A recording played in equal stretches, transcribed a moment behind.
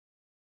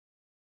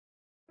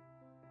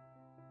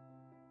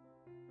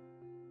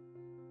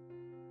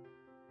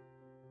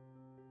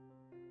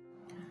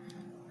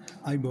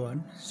අයිබෝවන්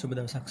සුබ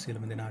දවසක්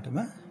සියලුම දෙනාටම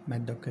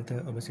MathDOC වෙත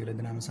ඔබ සියලු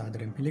දෙනාම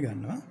සාදරයෙන්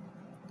පිළිගන්නවා.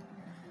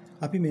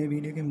 අපි මේ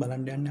වීඩියෝ එකෙන්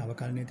බලන්න යන්නේ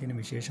අවකලනයේ තියෙන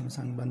විශේෂම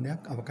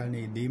සම්බන්ධයක්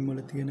අවකලනයේ යෙදීම් වල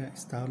තියෙන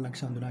ස්ථාවර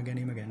ලක්ෂ හඳුනා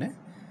ගැනීම ගැන.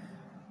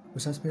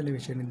 උසස් පෙළ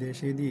විෂය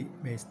නිර්දේශයේදී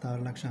මේ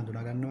ස්ථාවර ලක්ෂ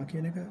හඳුනා ගන්නවා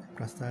කියන එක,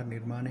 ප්‍රස්තාර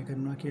නිර්මාණය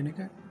කරනවා කියන එක,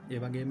 ඒ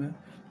වගේම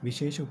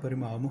විශේෂ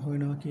උපරිම අවම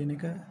හොයනවා කියන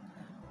එක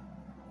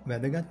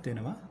වැදගත්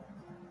වෙනවා.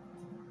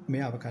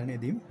 මේ අවකලනයේ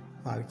යෙදීම්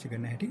පාවිච්චි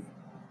කරන හැටි,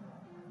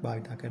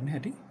 භාවිතා කරන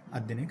හැටි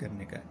අධ්‍යයනය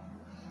කරන එක.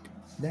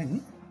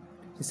 දැන්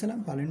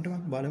ඉස්සෙල්ලාම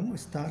පළවෙනිටම බලමු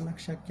ස්ථාවර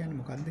ලක්ෂයක් කියන්නේ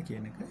මොකක්ද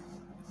කියන එක.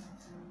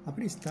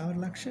 අපිට ස්ථාවර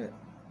ලක්ෂ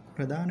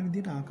ප්‍රධාන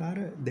විදිහට ආකාර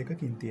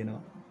දෙකකින්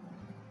තියෙනවා.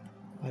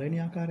 පළවෙනි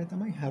ආකාරය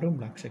තමයි හැරුම්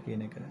ලක්ෂ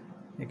කියන එක.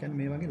 ඒ කියන්නේ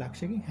මේ වගේ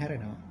ලක්ෂයකින්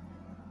හැරෙනවා.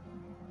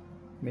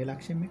 මේ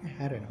ලක්ෂයෙන් මේක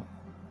හැරෙනවා.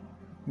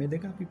 මේ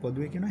දෙක අපි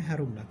පොදුවේ කියනවා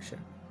හැරුම් ලක්ෂ.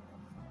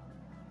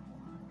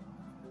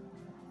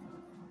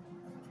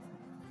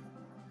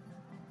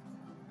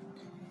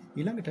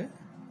 ඊළඟට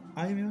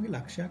ආයෙ මේ වගේ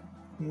ලක්ෂයක්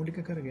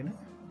මූලික කරගෙන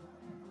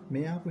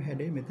මේ ආපු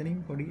හැඩේ මෙතනින්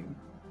පොඩි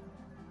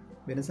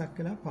වෙනසක්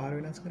කළා පාර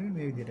වෙනස් කරගෙන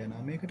මේ විදිහට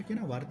යනවා. මේකට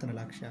කියනවා වර්තන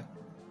ලක්ෂයක්.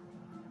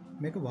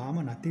 මේක වාම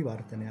නැති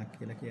වර්තනයක්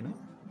කියලා කියනවා.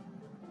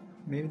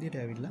 මේ විදිහට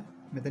ඇවිල්ලා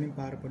මෙතනින්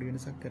පාර පොඩි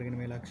වෙනසක් කරගෙන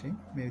මේ ලක්ෂයෙන්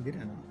මේ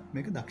විදිහට යනවා.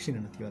 මේක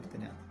දක්ෂිණ නැති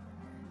වර්තනයක්.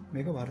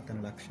 මේක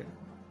වර්තන ලක්ෂය.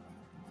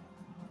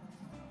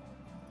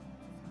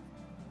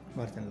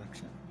 වර්තන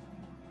ලක්ෂය.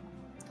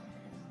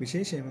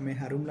 විශේෂයෙන්ම මේ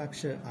හැරුම්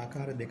ලක්ෂ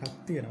ආකාර දෙකක්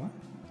තියෙනවා.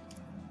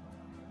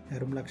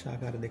 හැරුම් ලක්ෂ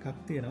ආකාර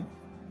දෙකක්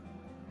තියෙනවා.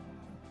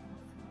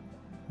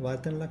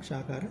 වර්තන ලක්ෂ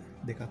ආකාර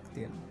දෙකක්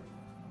තියෙනවා.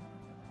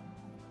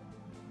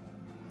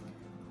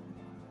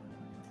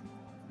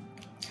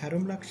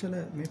 හැරුම් ලක්ෂවල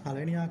මේ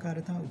පළවෙනි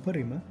ආකාරය තමයි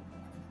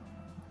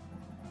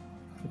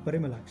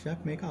උපරිම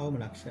ලක්ෂයක්. මේක අවම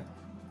ලක්ෂයක්.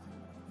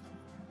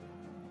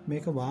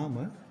 මේක වාම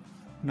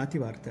නැති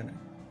වර්තන.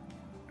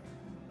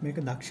 මේක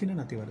දක්ෂිණ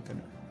නැති වර්තන.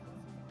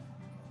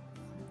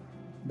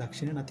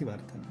 දක්ෂිණ නැති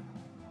වර්තන.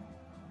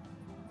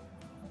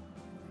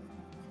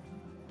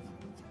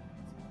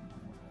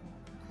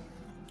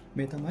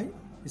 මේ තමයි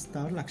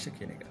ස්ථාවර ලක්ෂ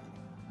කියන එක.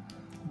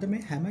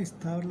 මේ හැම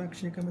ස්ථාවර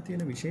ලක්ෂයකම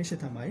තියෙන විශේෂය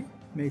තමයි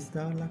මේ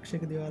ස්ථාවර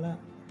ලක්ෂයකදී ඔයාලා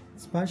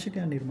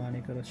ස්පර්ශකයන්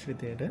නිර්මාණය කළ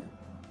ශ්‍රිතයට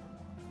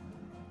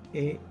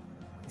ඒ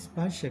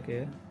ස්පර්ශකය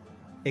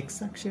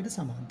x අක්ෂයට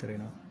සමාන්තර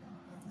වෙනවා.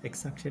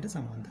 x අක්ෂයට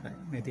සමාන්තරයි.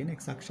 මේ තියෙන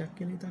x අක්ෂයක්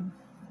කියලා හිතන්න.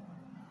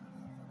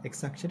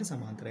 x අක්ෂයට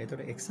සමාන්තරයි.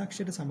 ඒතකොට x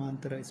අක්ෂයට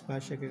සමාන්තර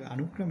ස්පර්ශකයක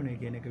අනුක්‍රමණය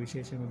කියන එක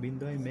විශේෂයෙන්ම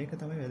බිඳුවයි මේක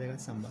තමයි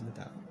වැදගත්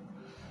සම්බන්ධතාවය.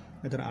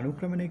 එතකොට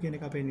අනුක්‍රමණය කියන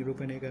එක අපේ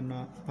නිරූපණය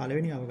කරනවා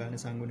පළවෙනි අවකලන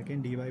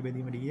සංගුණකෙන් dy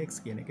බෙදීම dx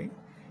කියන එකෙන්.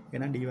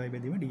 එහෙනම් dy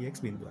බෙදීම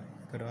dx බිඳුවයි.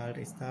 එතකොට ඔයාලට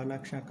ස්ථාවර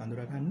ලක්ෂයක් අඳුර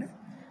ගන්න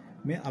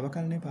මේ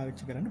අවකලනය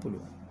පාවිච්චි කරන්න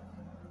පුළුවන්.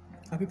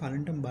 අපි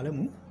පළවෙනිටම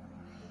බලමු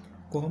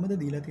කොහොමද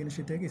දීලා තියෙන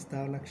ශ්‍රිතයක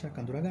ස්ථාවර ලක්ෂයක්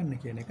අඳුර ගන්න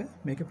කියන එක.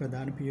 මේකේ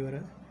ප්‍රධාන පියවර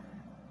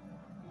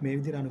මේ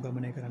විදිහට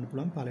අනුගමනය කරන්න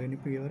පුළුවන්. පළවෙනි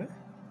පියවර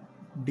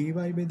dy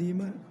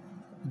බෙදීම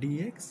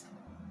dx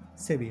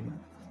සෙවීම.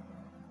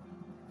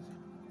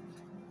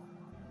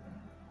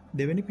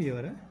 දෙවෙනි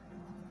පියවර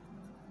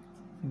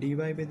dy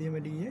බෙදීම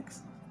dx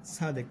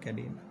සාධක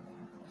කැඩීම.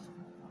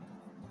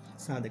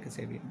 සාධක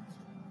සෙවීම.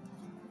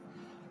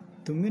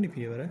 තුන්වෙනි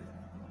පියවර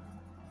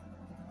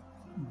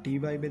dy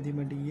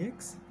බෙදීම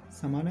dx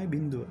සමානයි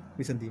බිඳුව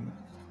විසඳීම.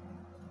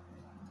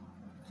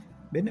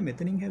 මෙන්න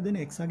මෙතනින් හැදෙන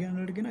x අගයන්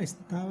වලට කියන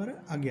ස්ථාවර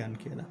අගයන්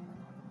කියලා.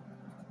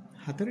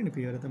 හතරවෙනි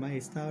පියවර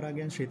තමයි ස්ථාවර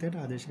අගයන් ශ්‍රිතයට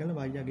ආදේශ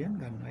කරලා y අගයන්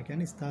ගන්නවා. ඒ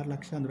කියන්නේ ස්ථාවර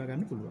ලක්ෂ්‍ය අඳුර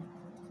ගන්න පුළුවන්.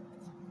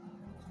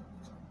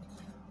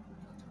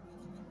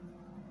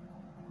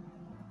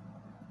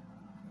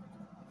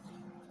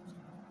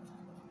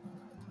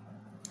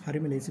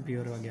 හරිම ලේසි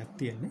පියවර වගේක්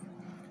තියෙන්නේ.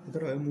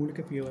 ඒතර ඔය මූලික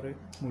පියවර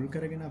මුල්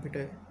කරගෙන අපිට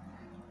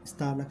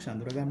ස්ථාවර ලක්ෂ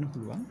අඳුර ගන්න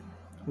පුළුවන්.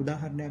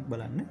 උදාහරණයක්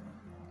බලන්න.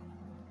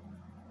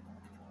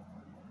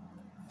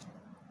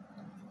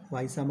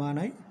 y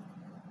සමානයි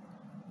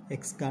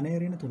x ඝනය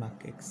ඍණ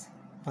 3x.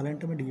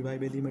 පළවෙනිටම dy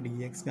බෙදීම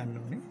dx ගන්න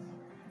ඕනේ.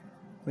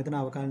 මෙතන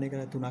අවකලනය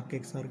කරලා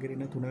 3x වර්ග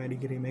ඍණ 3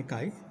 වැඩි කිරීම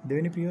 1යි.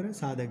 දෙවෙනි පියවර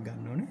සාධක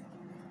ගන්න ඕනේ.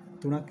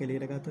 3ක්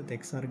එළියට ගත්තොත්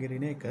x වර්ග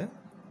ඍණ 1.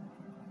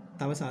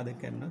 තව සාධක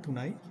ගන්න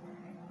 3යි.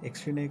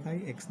 x ඍණ 1යි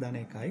x ධන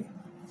 1යි.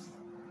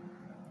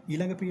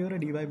 ඊළඟ පියවර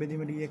dy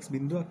බෙදීම dx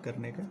බිඳුවක්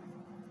කරන එක.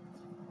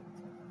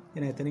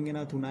 එන එතනින්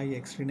එනවා 3යි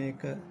x ඍණ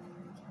 1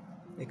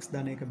 x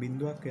ධන 1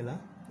 බිඳුවක් වෙලා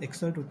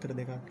x වලට උත්තර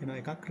දෙකක් එනවා.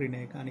 එකක් ඍණ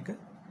 1 අනික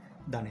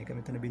ධන 1.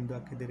 මෙතන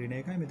බිඳුවක් එද්දී ඍණ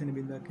 1යි මෙතන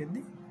බිඳුවක්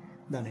එද්දී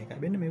ධන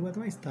 1යි. මෙන්න මේවා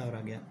තමයි ස්ථාවර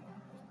අගයන්.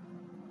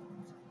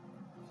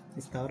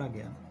 ස්ථාවර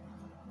අගයන්.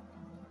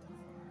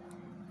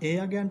 ඒ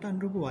අගයන්ට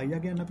අනුරූප y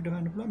අගයන් අපිට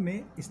හොයන්න පුළුවන්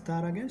මේ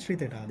ස්ථාවර අගයන්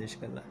ශ්‍රිතයට ආදේශ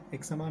කරලා.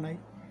 x සමානයි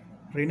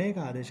ඍණ 1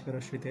 ආදේශ කර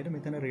ශ්‍රිතයට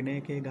මෙතන ඍණ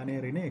 1 ඝනය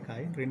ඍණ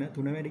 1යි ඍණ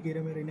 3 වැඩි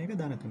කිරීම ඍණ 1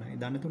 ධන 3යි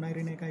ධන 3යි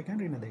ඍණ 1යි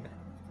කියන්නේ ඍණ 2යි.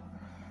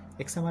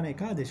 x සමාන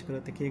 1 ආදේශ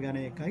කරොත් 1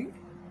 ඝනය 1යි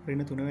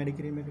ඍණ 3 වැඩි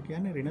කිරීම එක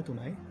කියන්නේ ඍණ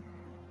 3යි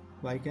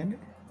y කියන්නේ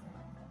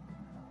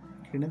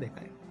ඍණ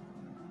 2යි.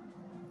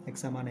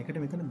 x සමාන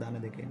 1ට මෙතන ධන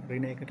 2 එන්නේ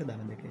ඍණ 1ට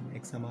ධන 2 එන්නේ.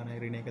 x සමානයි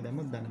ඍණ 1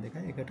 දැම්මොත් ධන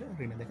 2යි 1ට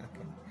ඍණ 2ක්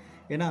එන්නේ.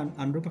 එහෙනම්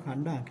අනුරූප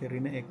ඛණ්ඩාංකය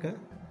ඍණ 1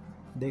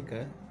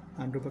 2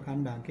 අනුරූප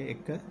ඛණ්ඩාංකය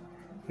 1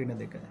 ඍණ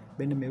 2.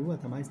 මෙන්න මෙවුවා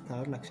තමයි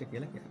ස්ථාවර ලක්ෂ්‍ය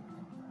කියලා කියන්නේ.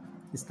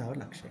 ස්ථාවර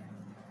ලක්ෂය.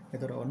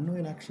 එතකොට ඔන්න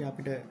ඔය ලක්ෂය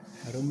අපිට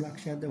හැරුම්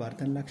ලක්ෂයක්ද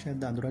වර්තන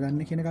ලක්ෂයක්ද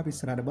අඳුරගන්න කියන එක අපි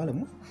ඉස්සරහට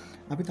බලමු.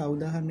 අපි තව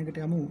උදාහරණයකට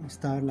යමු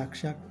ස්ථාවර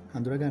ලක්ෂයක්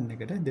අඳුරගන්න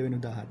එකට. දෙවෙනි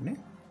උදාහරණය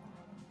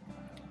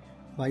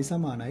y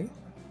සමානයි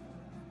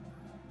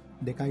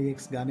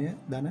 2x ඝනය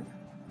ධන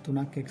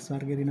 3x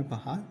වර්ග ඍණ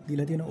 5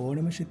 දීලා තියෙන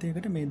ඕනම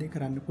ශිතයකට මේ දේ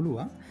කරන්න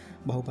පුළුවන්.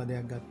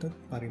 බහුපදයක් ගත්තොත්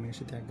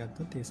පරිමේශිතයක්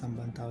ගත්තොත් ඒ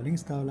සම්බන්ධතාව වලින්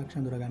ස්ථාවර ලක්ෂ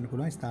අඳුරගන්න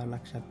පුළුවන්. ස්ථාවර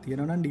ලක්ෂයක්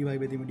තියෙනවා නම් dy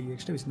බෙදීම dx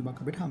ට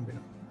විසඳුමක් අපිට හම්බ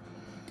වෙනවා.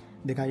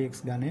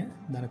 2x ඝනය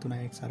ධන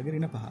 3x වර්ග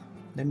ඍණ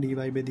 5. දැන්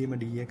dy බෙදීම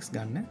dx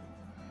ගන්න.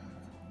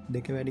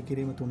 2 වැඩි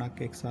කිරීම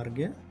 3x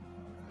වර්ගය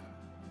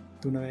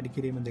 3 වැඩි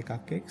කිරීම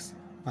 2x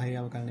 5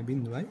 අවකලන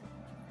බිඳුවයි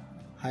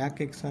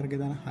 6x වර්ග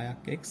ධන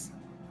 6x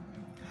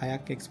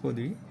 6x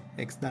පොදුයි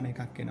x ධන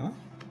එකක් එනවා.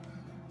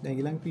 දැන්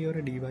ඊළඟ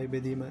පියවර dy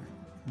බෙදීම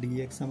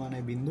dx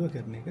සමානයි බිඳුව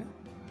කරන එක.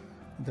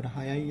 එතන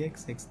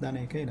 6x x ධන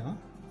 1 එනවා.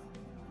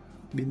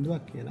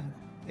 බිඳුවක් කියලා.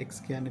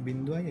 x කියන්නේ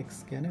බිඳුවයි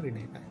x කියන්නේ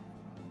ඍණ 1යි.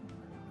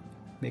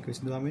 මේක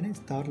විසඳුවම වෙන්නේ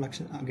ස්ථාවර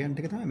ලක්ෂ අගයන්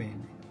ටික තමයි මේ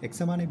එන්නේ. x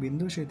සමානයි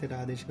බිඳුව ශීතයට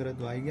ආදේශ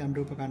කරොත් y ගේ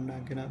අනුරූප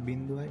කණ්ඩායම් කියන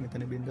බිඳුවයි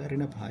මෙතන බිඳුවයි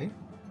ඍණ 5යි.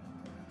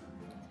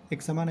 x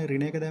සමානයි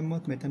ඍණ 1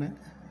 දැම්මොත් මෙතන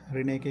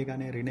ඍණ 1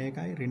 ගානේ ඍණ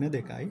 1යි ඍණ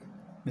 2යි.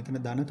 මෙතන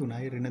ධන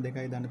 3යි ඍණ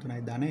 2යි ධන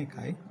 3යි ධන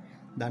 1යි.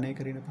 ධන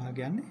 1 ඍණ 5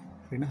 කියන්නේ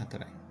ඍණ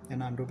 4යි.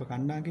 එන අනුරූප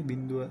කණ්ඩායමේ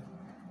බිඳුව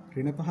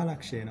ඍණ 5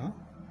 ලක්ෂය එනවා.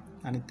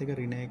 අනිත් එක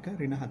ඍණ 1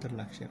 ඍණ 4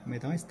 ලක්ෂය. මේ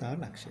තමයි ස්ථාවර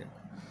ලක්ෂය.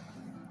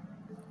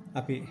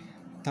 අපි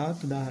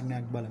තවත්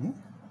උදාහරණයක් බලමු.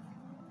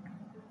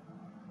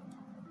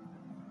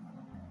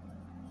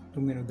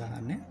 තුන්වෙනි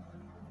උදාහරණය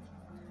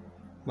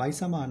y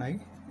සමානයි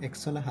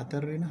x වල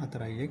 4 ඍණ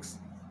 4x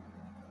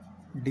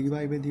dy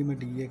බෙදීම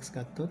dx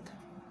ගත්තොත්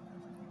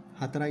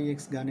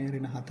 4x ඝනය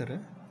ඍණ 4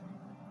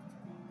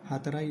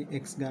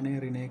 4x ඝනය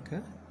ඍණ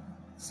 1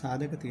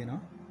 සාධක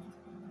තියෙනවා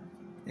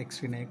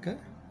x ඍණ 1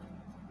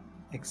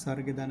 x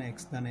වර්ග ධන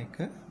x ධන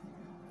 1.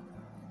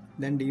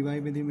 දැන් dy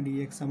බෙදීම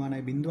dx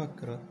සමානයි බිඳුවක්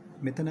කරොත්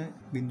මෙතන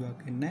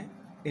බිඳුවක් එන්නේ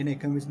එන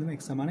එකම විසඳුම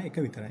x සමානයි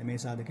 1 විතරයි. මේ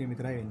සාධකයෙන්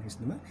විතරයි වෙන්නේ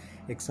විසඳුම.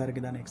 x වර්ග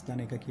ධන x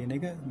ධන 1 කියන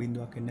එක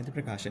බිඳුවක් එන්නේ නැති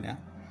ප්‍රකාශනයක්.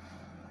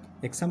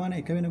 x සමාන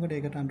 1 වෙනකොට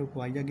ඒකට අනුරූප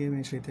y යගේ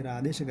මේ ශ්‍රේතයට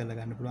ආදේශ කරලා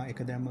ගන්න පුළුවන්.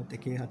 1 දැම්මොත්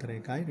 1 4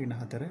 1යි ඍණ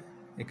 4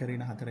 1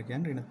 ඍණ 4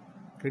 කියන්නේ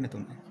ඍණ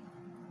 3යි.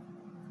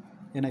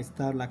 එන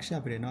ස්ථාවර ලක්ෂය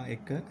අපිට එනවා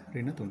 1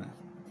 ඍණ 3.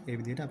 ඒ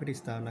විදිහට අපිට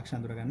ස්ථාවර ලක්ෂ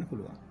අඳුර ගන්න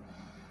පුළුවන්.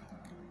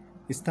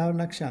 ස්ථාවර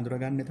ලක්ෂ අඳුර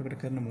ගන්න එතකොට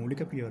කරන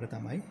මූලික පියවර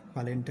තමයි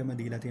පළවෙනිටම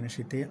දීලා තියෙන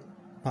ශ්‍රිතය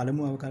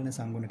පළමු අවකලන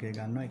සංගුණකය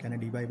ගන්නවා. ඒ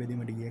කියන්නේ dy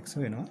බෙදීම dx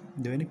වෙනවා.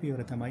 දෙවෙනි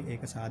පියවර තමයි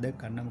ඒක සාධක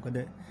ගන්න. මොකද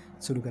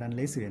සුළු කරන්න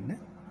ලේසි වෙන්න.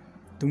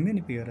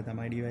 තුන්වෙනි පියවර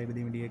තමයි dy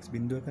බෙදීම dx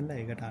බිඳුව කරලා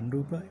ඒකට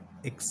අනුරූප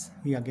x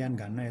යගයන්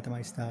ගන්න. ඒ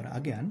තමයි ස්ථාවර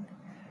අගයන්.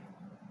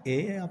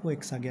 ඒ අපෝ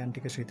x අගයන්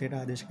ටික ශ්‍රිතයට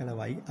ආදේශ කළ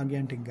y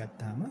අගයන් ටික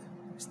ගත්තාම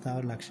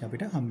ස්ථාවර ලක්ෂ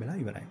අපිට හම්බෙලා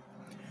ඉවරයි.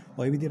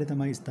 ওই විදිහට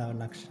තමයි ස්ථාවර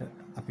ලක්ෂ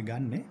අපි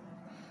ගන්නෙ.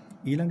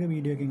 ඊළඟ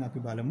වීඩියෝ එකකින් අපි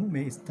බලමු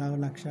මේ ස්ථාවර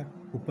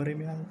ලක්ෂයක්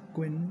උපරිමයක්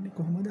වෙන්නේ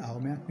කොහොමද?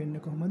 අවමයක්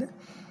වෙන්නේ කොහොමද?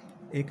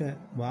 ඒක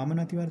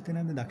වාමන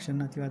අතිවර්තනයක්ද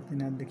දක්ෂණ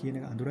අතිවර්තනයක්ද කියන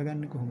එක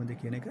අඳුරගන්නේ කොහොමද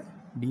කියන එක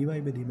dy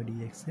බෙදීම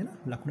dx වෙන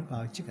ලකුණ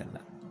පාවිච්චි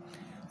කරලා.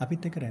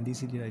 අපිත් එක්ක රැඳී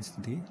සිටින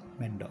ස්තුතියි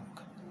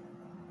MathDOC.